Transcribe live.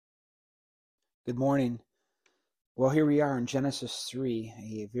Good morning. Well, here we are in Genesis 3,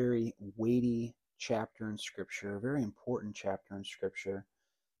 a very weighty chapter in Scripture, a very important chapter in Scripture.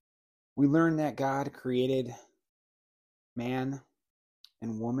 We learn that God created man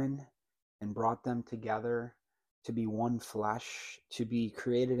and woman and brought them together to be one flesh, to be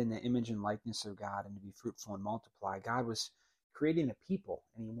created in the image and likeness of God and to be fruitful and multiply. God was creating a people,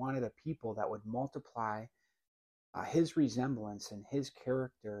 and He wanted a people that would multiply His resemblance and His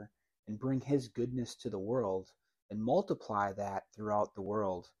character and bring His goodness to the world and multiply that throughout the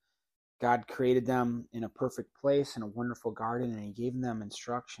world. God created them in a perfect place in a wonderful garden, and He gave them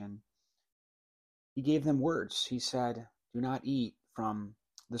instruction. He gave them words. He said, "Do not eat from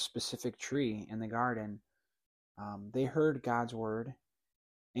the specific tree in the garden." They heard God's word,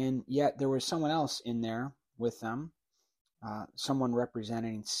 and yet there was someone else in there with them, someone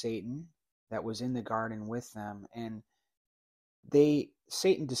representing Satan that was in the garden with them, and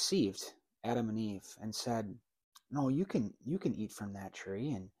Satan deceived Adam and Eve and said, "No, you can eat from that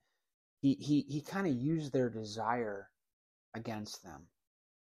tree." And he kind of used their desire against them.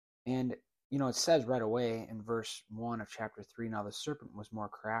 And it says right away in verse 1 of chapter 3, now the serpent was more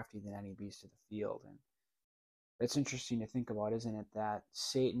crafty than any beast of the field. And it's interesting to think about, isn't it, that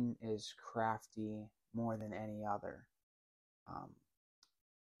Satan is crafty more than any other. Um,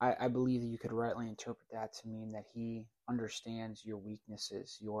 I believe that you could rightly interpret that to mean that he understands your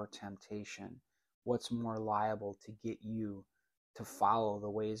weaknesses, your temptation, what's more liable to get you to follow the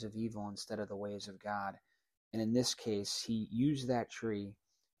ways of evil instead of the ways of God. And in this case, he used that tree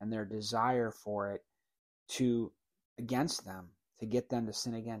and their desire for it to against them, to get them to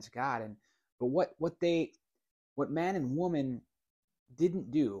sin against God. And but what man and woman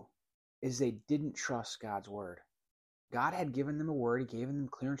didn't do is they didn't trust God's word. God had given them a word. He gave them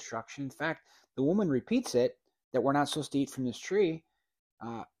clear instruction. In fact, the woman repeats it, that we're not supposed to eat from this tree,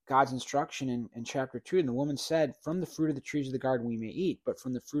 God's instruction in chapter 2. And the woman said, "From the fruit of the trees of the garden we may eat, but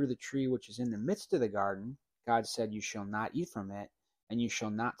from the fruit of the tree which is in the midst of the garden, God said, you shall not eat from it, and you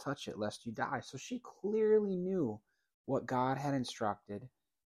shall not touch it, lest you die." So she clearly knew what God had instructed,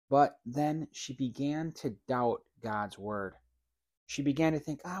 but then she began to doubt God's word. She began to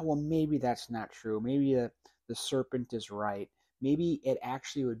think, well, maybe that's not true. Maybe the serpent is right. Maybe it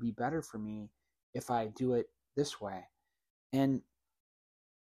actually would be better for me if I do it this way. And,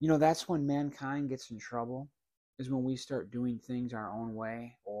 that's when mankind gets in trouble, is when we start doing things our own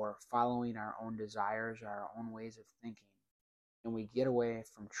way or following our own desires or our own ways of thinking. And we get away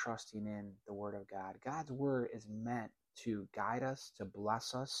from trusting in the Word of God. God's Word is meant to guide us, to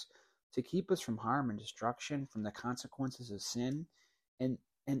bless us, to keep us from harm and destruction, from the consequences of sin.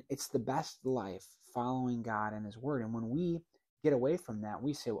 And it's the best life following God and His Word. And when we get away from that,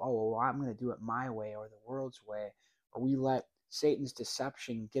 we say, well, I'm going to do it my way or the world's way, or we let Satan's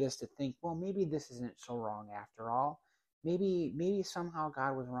deception get us to think, well, maybe this isn't so wrong after all. Maybe somehow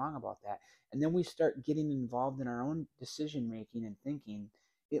God was wrong about that. And then we start getting involved in our own decision making and thinking.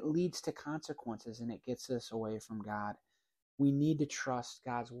 It leads to consequences and it gets us away from God. We need to trust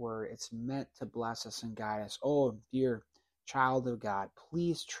God's word. It's meant to bless us and guide us. Oh, dear child of God,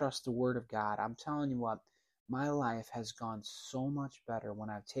 please trust the word of God. I'm telling you what, my life has gone so much better when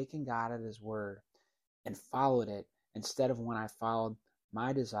I've taken God at His word and followed it instead of when I followed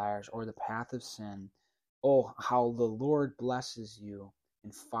my desires or the path of sin. Oh, how the Lord blesses you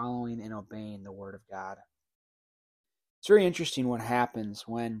in following and obeying the word of God. It's very interesting what happens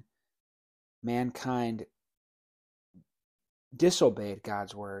when mankind disobeyed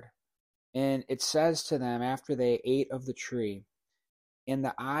God's word. And it says to them after they ate of the tree, and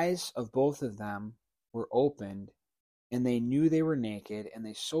the eyes of both of them were opened, and they knew they were naked, and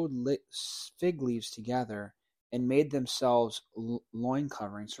they sewed fig leaves together and made themselves loin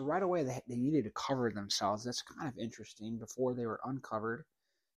coverings. So right away they needed to cover themselves. That's kind of interesting. Before they were uncovered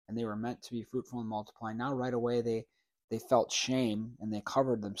and they were meant to be fruitful and multiply. Now right away they felt shame and they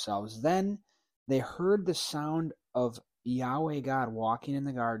covered themselves. Then they heard the sound of Yahweh God walking in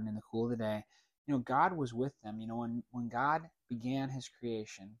the garden in the cool of the day. God was with them. When God began His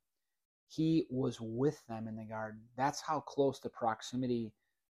creation, He was with them in the garden. That's how close the proximity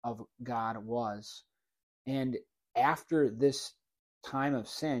of God was. And after this time of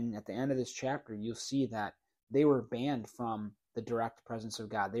sin, at the end of this chapter, you'll see that they were banned from the direct presence of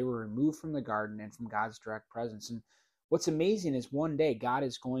God. They were removed from the garden and from God's direct presence. And what's amazing is one day God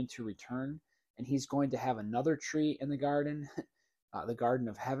is going to return and He's going to have another tree in the garden, the garden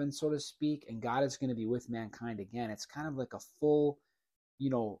of heaven, so to speak, and God is going to be with mankind again. It's kind of like a full,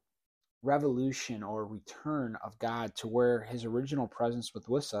 revolution or return of God to where His original presence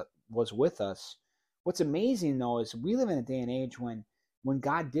was with us. What's amazing, though, is we live in a day and age when when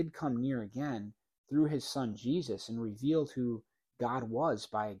God did come near again through his son Jesus and revealed who God was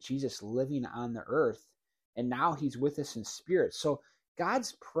by Jesus living on the earth, and now he's with us in spirit. So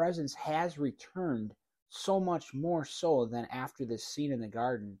God's presence has returned, so much more so than after this scene in the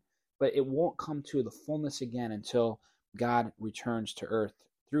garden, but it won't come to the fullness again until God returns to earth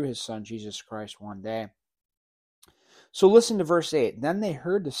through his son Jesus Christ one day. So listen to verse 8. Then they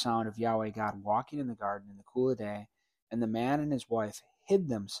heard the sound of Yahweh God walking in the garden in the cool of the day, and the man and his wife hid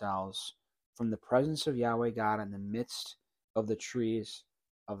themselves from the presence of Yahweh God in the midst of the trees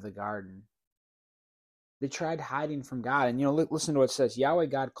of the garden. They tried hiding from God. And, listen to what it says. Yahweh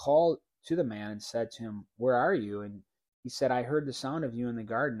God called to the man and said to him, "Where are you?" And he said, "I heard the sound of you in the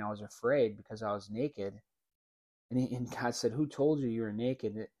garden. I was afraid because I was naked." And God said, "Who told you you were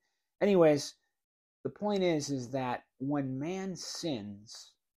naked?" Anyways, the point is that when man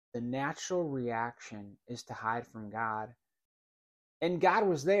sins, the natural reaction is to hide from God. And God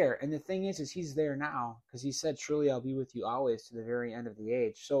was there. And the thing is he's there now, because he said, "Surely I'll be with you always to the very end of the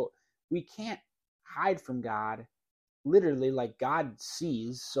age." So we can't hide from God, literally, like God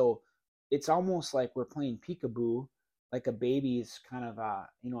sees. So it's almost like we're playing peekaboo, like a baby is kind of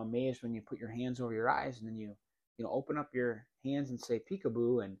amazed when you put your hands over your eyes, and then you open up your hands and say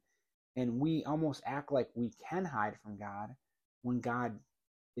peekaboo, and we almost act like we can hide from God when God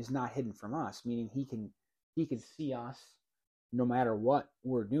is not hidden from us, meaning he can see us no matter what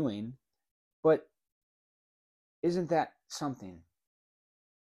we're doing. But isn't that something?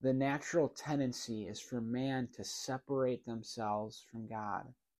 The natural tendency is for man to separate themselves from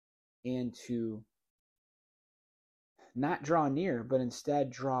God and to not draw near, but instead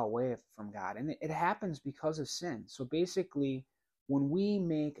draw away from God. And it happens because of sin. So basically, when we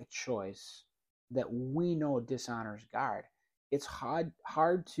make a choice that we know dishonors God, it's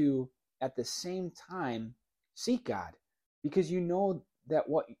hard to, at the same time, seek God, because you know that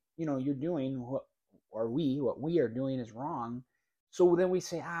what you're doing, what we are doing is wrong. So then we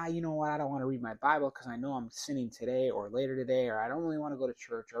say, you know what, I don't want to read my Bible because I know I'm sinning today or later today, or I don't really want to go to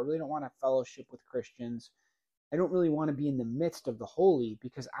church, or I really don't want to fellowship with Christians. I don't really want to be in the midst of the holy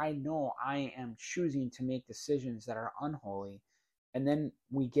because I know I am choosing to make decisions that are unholy. And then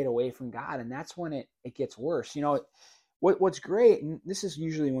we get away from God, and that's when it gets worse. What's great, and this is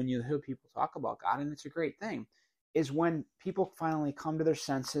usually when you hear people talk about God, and it's a great thing, is when people finally come to their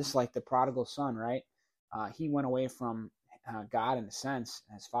senses, like the prodigal son, right? He went away from God, in a sense,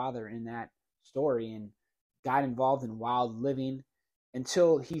 his father in that story, and got involved in wild living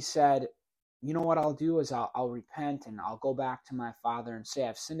until he said, "You know what I'll do is I'll repent, and I'll go back to my father and say,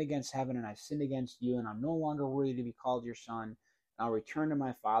 I've sinned against heaven and I've sinned against you, and I'm no longer worthy to be called your son. And I'll return to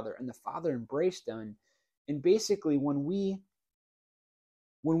my father." And the father embraced him. And basically, when we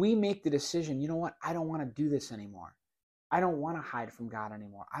make the decision, you know what, I don't want to do this anymore. I don't want to hide from God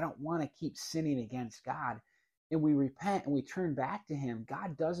anymore. I don't want to keep sinning against God. And we repent and we turn back to him.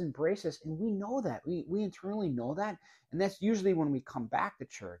 God does embrace us, and we know that. We internally know that. And that's usually when we come back to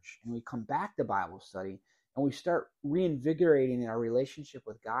church and we come back to Bible study and we start reinvigorating our relationship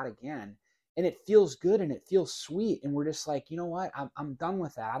with God again. And it feels good and it feels sweet. And we're just like, you know what? I'm done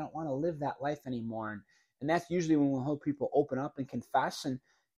with that. I don't want to live that life anymore. And that's usually when we'll help people open up and confess. And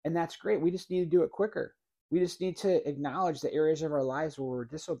that's great. We just need to do it quicker. We just need to acknowledge the areas of our lives where we're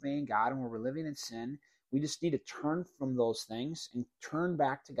disobeying God and where we're living in sin. We just need to turn from those things and turn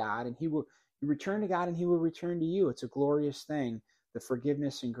back to God, and you return to God and he will return to you. It's a glorious thing, the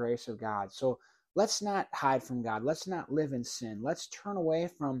forgiveness and grace of God. So let's not hide from God. Let's not live in sin. Let's turn away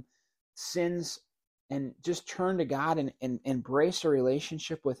from sins and just turn to God and embrace a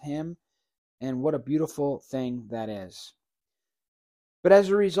relationship with him. And what a beautiful thing that is. But as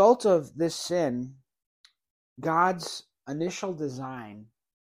a result of this sin, God's initial design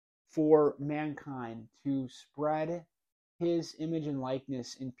for mankind to spread his image and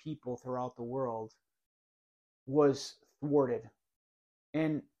likeness in people throughout the world was thwarted.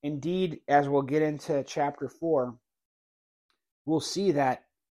 And indeed, as we'll get into chapter 4, we'll see that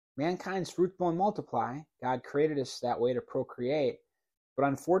mankind's fruitful and multiply. God created us that way to procreate. But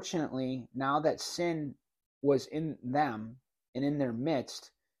unfortunately, now that sin was in them and in their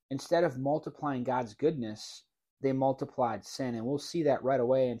midst, instead of multiplying God's goodness, they multiplied sin. And we'll see that right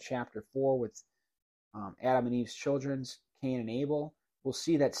away in chapter 4 with Adam and Eve's children, Cain and Abel. We'll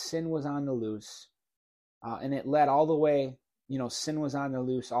see that sin was on the loose. And it led all the way, sin was on the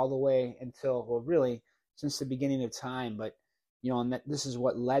loose all the way until, well, really, since the beginning of time. But, and this is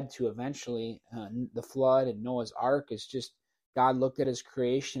what led to eventually the flood and Noah's Ark. Is just God looked at his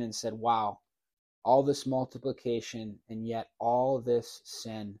creation and said, wow, all this multiplication and yet all this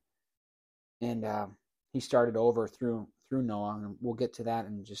sin. And he started over through through Noah, and we'll get to that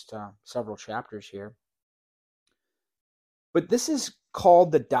in just several chapters here. But this is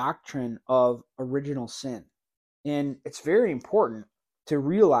called the doctrine of original sin. And it's very important to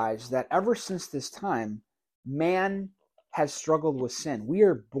realize that ever since this time, man has struggled with sin. We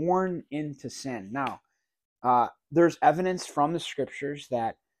are born into sin. Now, there's evidence from the scriptures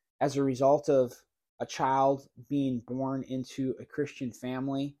that as a result of a child being born into a Christian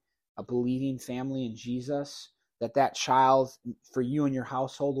family, a believing family in Jesus, that child, for you and your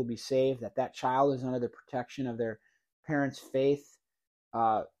household, will be saved, that child is under the protection of their parents' faith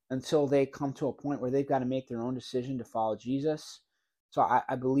until they come to a point where they've got to make their own decision to follow Jesus. So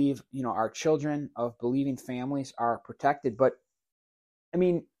I believe, our children of believing families are protected. But,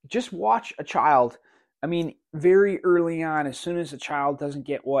 just watch a child. Very early on, as soon as a child doesn't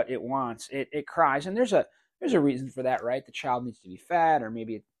get what it wants, it cries. And there's a reason for that, right? The child needs to be fed, or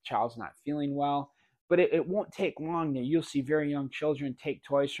maybe a child's not feeling well. But it won't take long. You'll see very young children take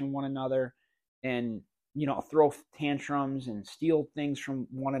toys from one another and, throw tantrums and steal things from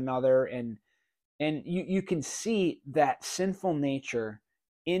one another. And you can see that sinful nature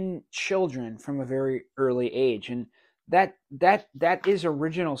in children from a very early age. And that is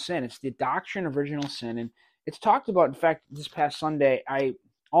original sin. It's the doctrine of original sin. And it's talked about, in fact, this past Sunday, I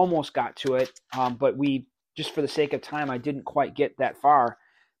almost got to it, but just for the sake of time, I didn't quite get that far.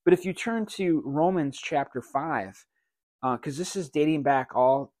 But if you turn to Romans chapter 5, because this is dating back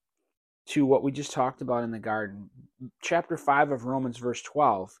all to what we just talked about in the garden, chapter 5 of Romans, verse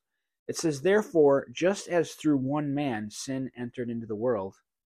 12, it says, "Therefore, just as through one man sin entered into the world,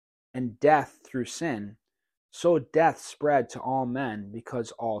 and death through sin, so death spread to all men because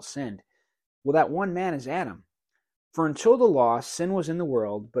all sinned." Well, that one man is Adam. "For until the law, sin was in the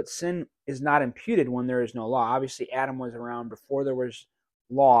world, but sin is not imputed when there is no law." Obviously, Adam was around before there was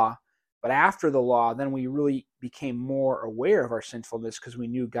law, but after the law, then we really became more aware of our sinfulness because we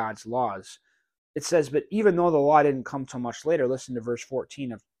knew God's laws. It says, "But even though the law didn't come till much later," listen to verse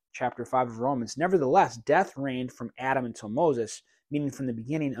 14 of chapter 5 of Romans, "nevertheless, death reigned from Adam until Moses," meaning from the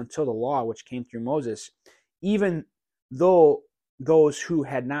beginning until the law which came through Moses, "even though those who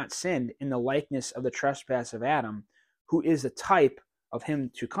had not sinned in the likeness of the trespass of Adam, who is a type of him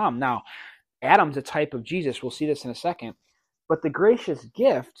to come." Now, Adam's a type of Jesus. We'll see this in a second. But the gracious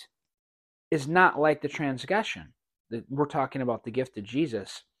gift is not like the transgression. We're talking about the gift of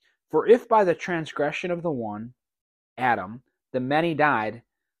Jesus. "For if by the transgression of the one, Adam, the many died,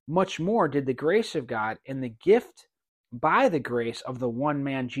 much more did the grace of God and the gift by the grace of the one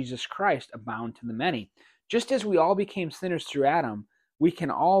man, Jesus Christ, abound to the many." Just as we all became sinners through Adam, we can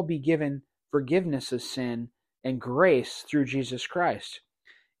all be given forgiveness of sin and grace through Jesus Christ.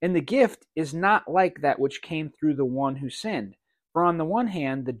 "And the gift is not like that which came through the one who sinned. For on the one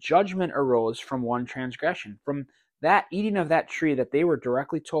hand, the judgment arose from one transgression, from that eating of that tree that they were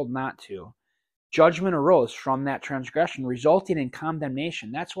directly told not to. Judgment arose from that transgression, resulting in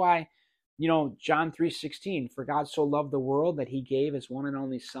condemnation." That's why, John 3:16, "For God so loved the world that he gave his one and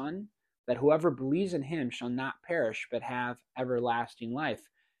only Son, that whoever believes in him shall not perish, but have everlasting life."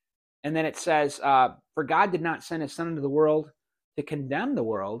 And then it says, "For God did not send his Son into the world to condemn the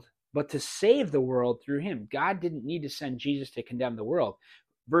world, but to save the world through him." God didn't need to send Jesus to condemn the world.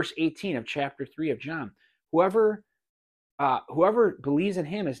 Verse 18 of chapter 3 of John, whoever believes in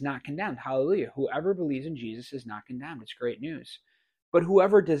him is not condemned. Hallelujah. Whoever believes in Jesus is not condemned. It's great news. "But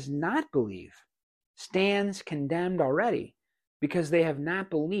whoever does not believe stands condemned already, because they have not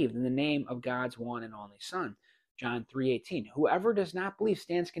believed in the name of God's one and only Son." John 3:18. Whoever does not believe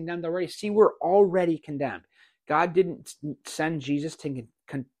stands condemned already. See, we're already condemned. God didn't send Jesus to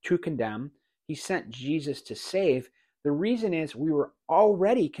condemn. He sent Jesus to save. The reason is we were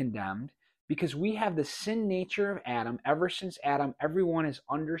already condemned because we have the sin nature of Adam. Ever since Adam, everyone is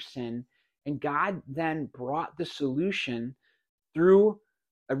under sin. And God then brought the solution through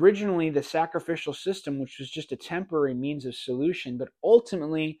originally the sacrificial system, which was just a temporary means of solution. But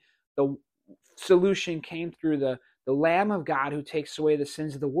ultimately, the solution came through the Lamb of God who takes away the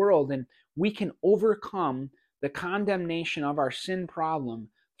sins of the world. And we can overcome the condemnation of our sin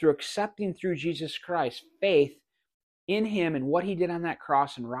problem through accepting through Jesus Christ faith in him and what he did on that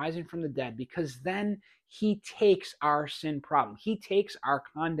cross and rising from the dead, because then he takes our sin problem. He takes our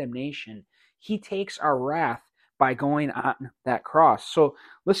condemnation. He takes our wrath by going on that cross. So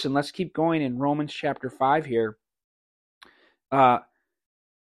listen, let's keep going in Romans chapter 5 here. "For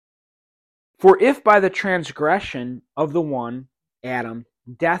if by the transgression of the one, Adam,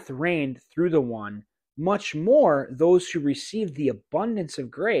 death reigned through the one, much more those who receive the abundance of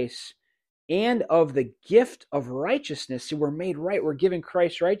grace and of the gift of righteousness," who were made right, we're given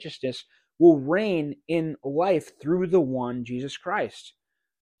Christ's righteousness, will reign in life through the one Jesus Christ.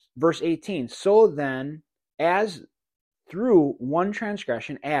 Verse 18, so then, as through one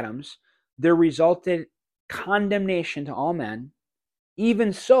transgression, Adam's, there resulted condemnation to all men,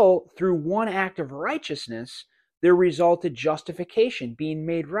 even so, through one act of righteousness, there resulted justification, being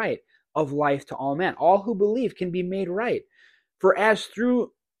made right, of life to all men. All who believe can be made right. For as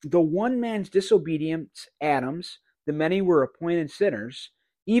through the one man's disobedience, Adam's, the many were appointed sinners,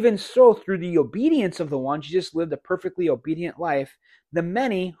 even so through the obedience of the one, Jesus lived a perfectly obedient life, the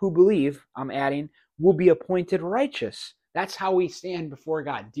many who believe, I'm adding, will be appointed righteous. That's how we stand before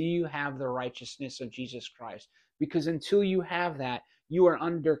God. Do you have the righteousness of Jesus Christ? Because until you have that, you are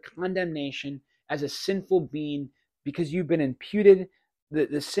under condemnation as a sinful being because you've been imputed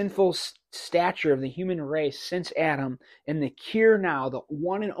the sinful stature of the human race since Adam. And the cure now, the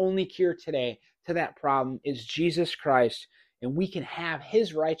one and only cure today to that problem is Jesus Christ. And we can have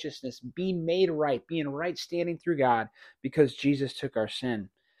his righteousness be made right, being right standing through God because Jesus took our sin.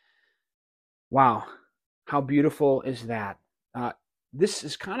 Wow, how beautiful is that? This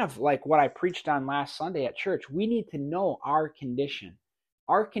is kind of like what I preached on last Sunday at church. We need to know our condition.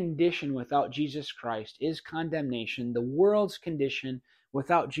 Our condition without Jesus Christ is condemnation. The world's condition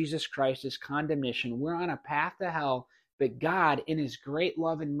without Jesus Christ is condemnation. We're on a path to hell, but God, in his great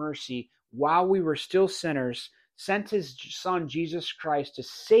love and mercy, while we were still sinners, sent his son Jesus Christ to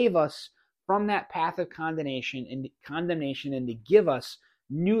save us from that path of condemnation and to give us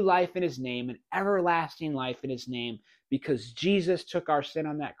new life in his name and everlasting life in his name, because Jesus took our sin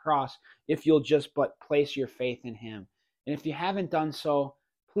on that cross if you'll just but place your faith in him. And if you haven't done so,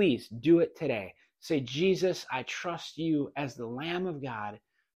 please do it today. Say, Jesus, I trust you as the Lamb of God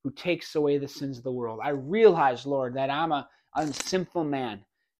who takes away the sins of the world. I realize, Lord, that I'm a sinful man.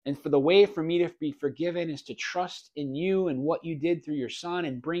 And for the way for me to be forgiven is to trust in you and what you did through your son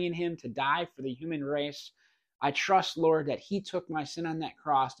and bringing him to die for the human race. I trust, Lord, that he took my sin on that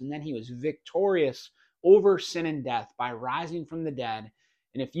cross and then he was victorious over sin and death by rising from the dead.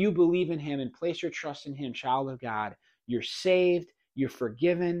 And if you believe in him and place your trust in him, child of God, you're saved, you're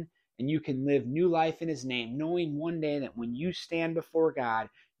forgiven, and you can live new life in his name, knowing one day that when you stand before God,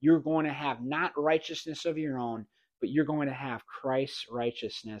 you're going to have not righteousness of your own, but you're going to have Christ's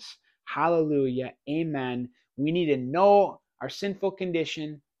righteousness. Hallelujah. Amen. We need to know our sinful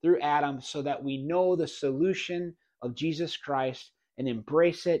condition through Adam so that we know the solution of Jesus Christ and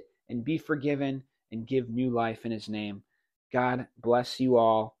embrace it and be forgiven and give new life in his name. God bless you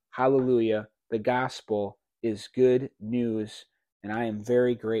all. Hallelujah. The gospel is good news, and I am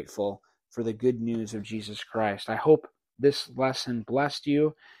very grateful for the good news of Jesus Christ. I hope this lesson blessed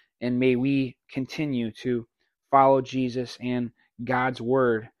you, and may we continue to follow Jesus and God's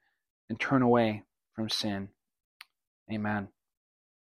word and turn away from sin. Amen.